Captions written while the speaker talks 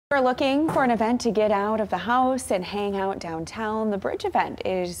We're looking for an event to get out of the house and hang out downtown. The Bridge event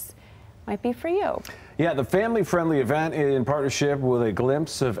might be for you. Yeah, the family-friendly event in partnership with A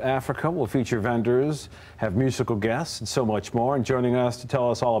Glimpse of Africa will feature vendors, have musical guests, and so much more. And joining us to tell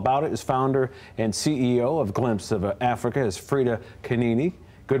us all about it is founder and CEO of Glimpse of Africa, is Frida Kanini.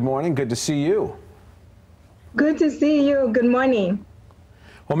 Good morning. Good to see you. Good to see you. Good morning.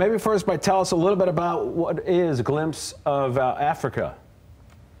 Well, maybe first tell us a little bit about what is Glimpse of Africa.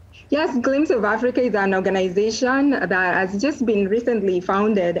 Yes, Glimpse of Africa is an organization that has just been recently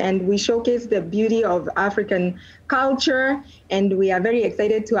founded, and we showcase the beauty of African culture, and we are very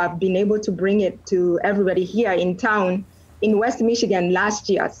excited to have been able to bring it to everybody here in town in West Michigan last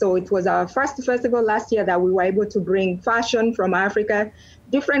year. So it was our first festival last year that we were able to bring fashion from Africa.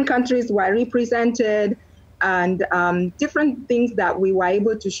 Different countries were represented, and different things that we were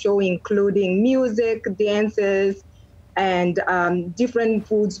able to show, including music, dances, and different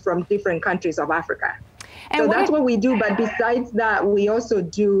foods from different countries of Africa. And so that's what we do. But besides that, we also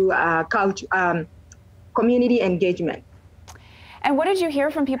do community engagement. And what did you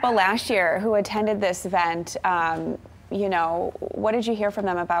hear from people last year who attended this event? You know, what did you hear from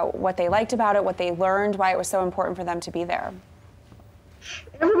them about what they liked about it, what they learned, why it was so important for them to be there?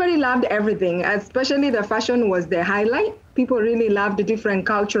 Everybody loved everything, especially the fashion was the highlight. People really loved the different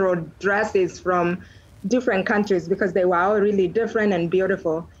cultural dresses from different countries because they were all really different and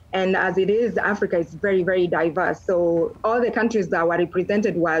beautiful. And as it is, Africa is very, very diverse. So all the countries that were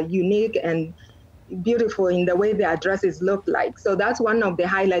represented were unique and beautiful in the way their dresses looked like. So that's one of the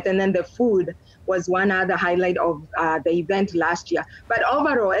highlights. And then the food was one other highlight of the event last year. But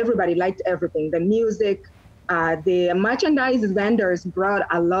overall, everybody liked everything. The music, the merchandise vendors brought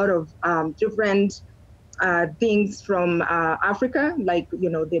a lot of different things from Africa, like,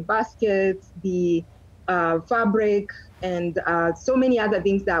 you know, the baskets, the fabric, and so many other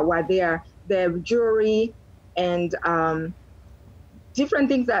things that were there, the jewelry, and different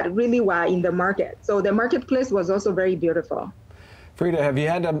things that really were in the market. So the marketplace was also very beautiful. Frida, have you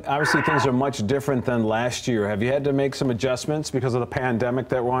had to, obviously things are much different than last year. Have you had to make some adjustments because of the pandemic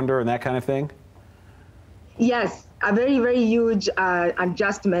that we're under and that kind of thing? Yes, a very, very huge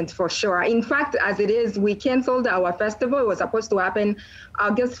adjustment for sure. In fact, as it is, we canceled our festival. It was supposed to happen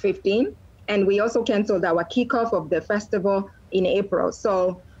August 15. And we also canceled our kickoff of the festival in April.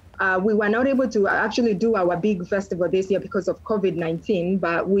 So we were not able to actually do our big festival this year because of COVID-19,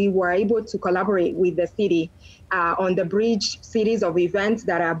 but we were able to collaborate with the city on the Bridge series of events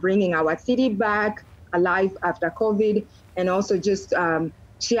that are bringing our city back alive after COVID, and also just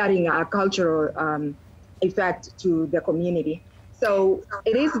sharing our cultural effect to the community. So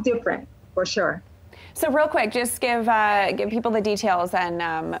it is different for sure. So real quick, just give people the details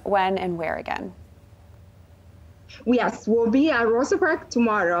and when and where again. Yes, we'll be at Rosa Park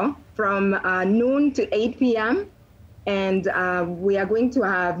tomorrow from noon to 8 p.m. And we are going to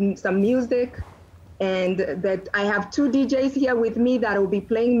have some music. And that I have two DJs here with me that will be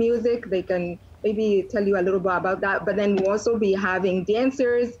playing music. They can maybe tell you a little bit about that. But then we'll also be having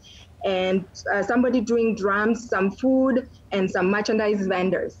dancers and somebody doing drums, some food, and some merchandise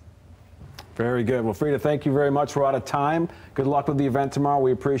vendors. Very good. Well, Frida, thank you very much. We're out of time. Good luck with the event tomorrow.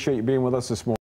 We appreciate you being with us this morning.